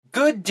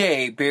Good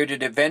day,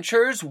 bearded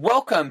adventurers.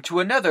 Welcome to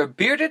another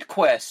bearded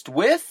quest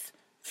with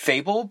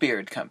Fable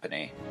Beard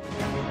Company.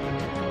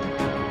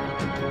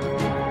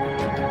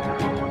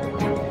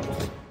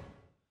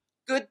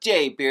 Good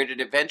day, bearded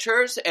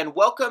adventurers, and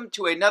welcome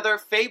to another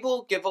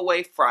Fable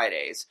Giveaway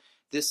Fridays,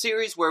 the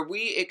series where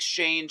we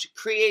exchange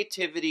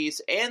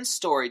creativities and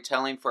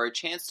storytelling for a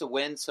chance to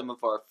win some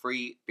of our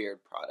free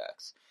beard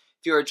products.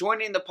 If you are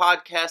joining the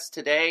podcast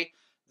today,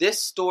 this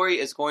story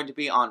is going to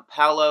be on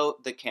Paolo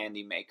the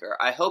Candy Maker.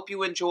 I hope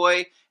you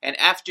enjoy, and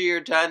after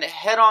you're done,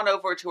 head on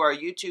over to our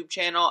YouTube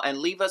channel and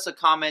leave us a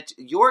comment,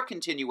 your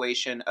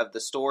continuation of the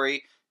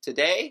story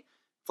today,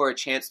 for a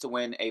chance to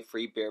win a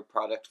free beard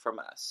product from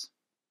us.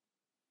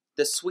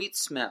 The sweet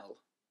smell.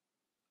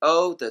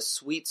 Oh, the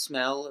sweet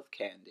smell of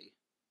candy.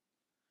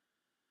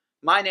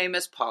 My name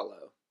is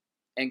Paolo,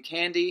 and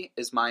candy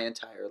is my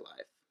entire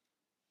life.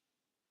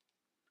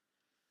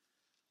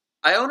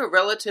 I own a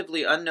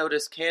relatively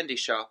unnoticed candy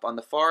shop on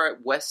the far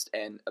west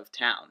end of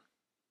town.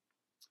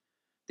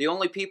 The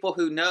only people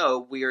who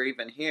know we are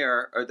even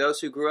here are those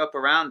who grew up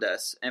around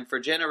us, and for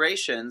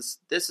generations,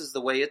 this is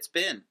the way it's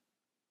been.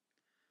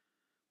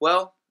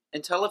 Well,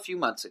 until a few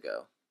months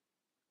ago.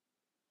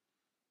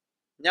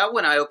 Now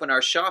when I open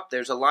our shop,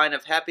 there's a line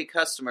of happy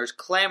customers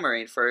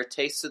clamoring for a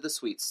taste of the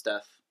sweet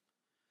stuff.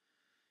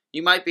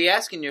 You might be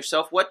asking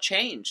yourself, what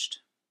changed?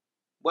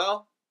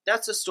 Well,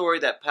 that's a story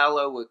that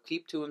Paolo will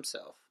keep to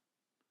himself.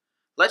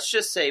 Let's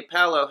just say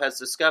Paolo has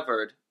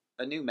discovered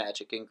a new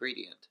magic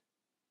ingredient.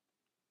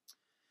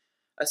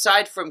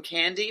 Aside from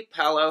candy,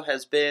 Paolo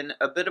has been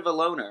a bit of a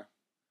loner.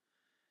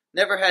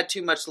 Never had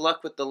too much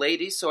luck with the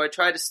ladies, so I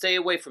try to stay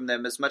away from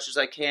them as much as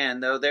I can,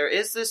 though there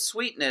is this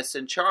sweetness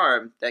and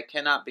charm that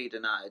cannot be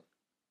denied.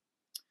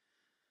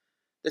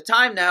 The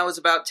time now is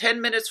about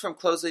 10 minutes from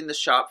closing the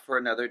shop for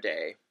another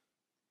day.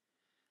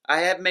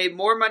 I have made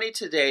more money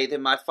today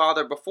than my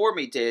father before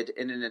me did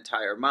in an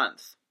entire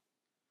month.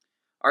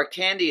 Our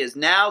candy is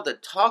now the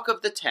talk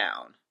of the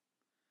town.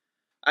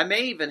 I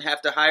may even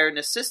have to hire an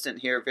assistant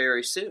here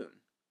very soon.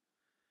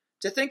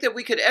 To think that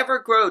we could ever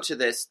grow to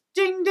this,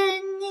 ding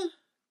ding,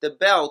 the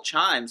bell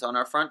chimes on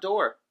our front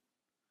door.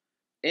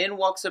 In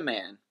walks a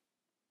man.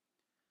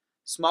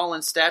 Small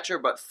in stature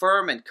but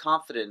firm and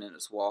confident in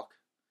his walk.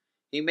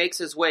 He makes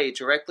his way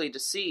directly to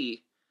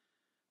see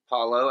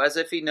Paolo as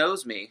if he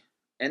knows me,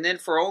 and then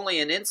for only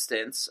an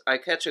instant I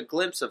catch a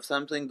glimpse of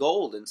something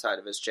gold inside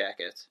of his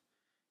jacket.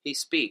 He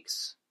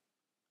speaks.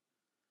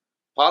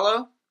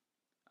 Paolo,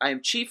 I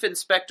am Chief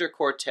Inspector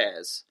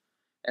Cortez,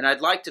 and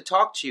I'd like to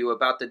talk to you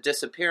about the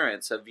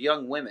disappearance of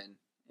young women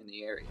in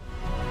the area.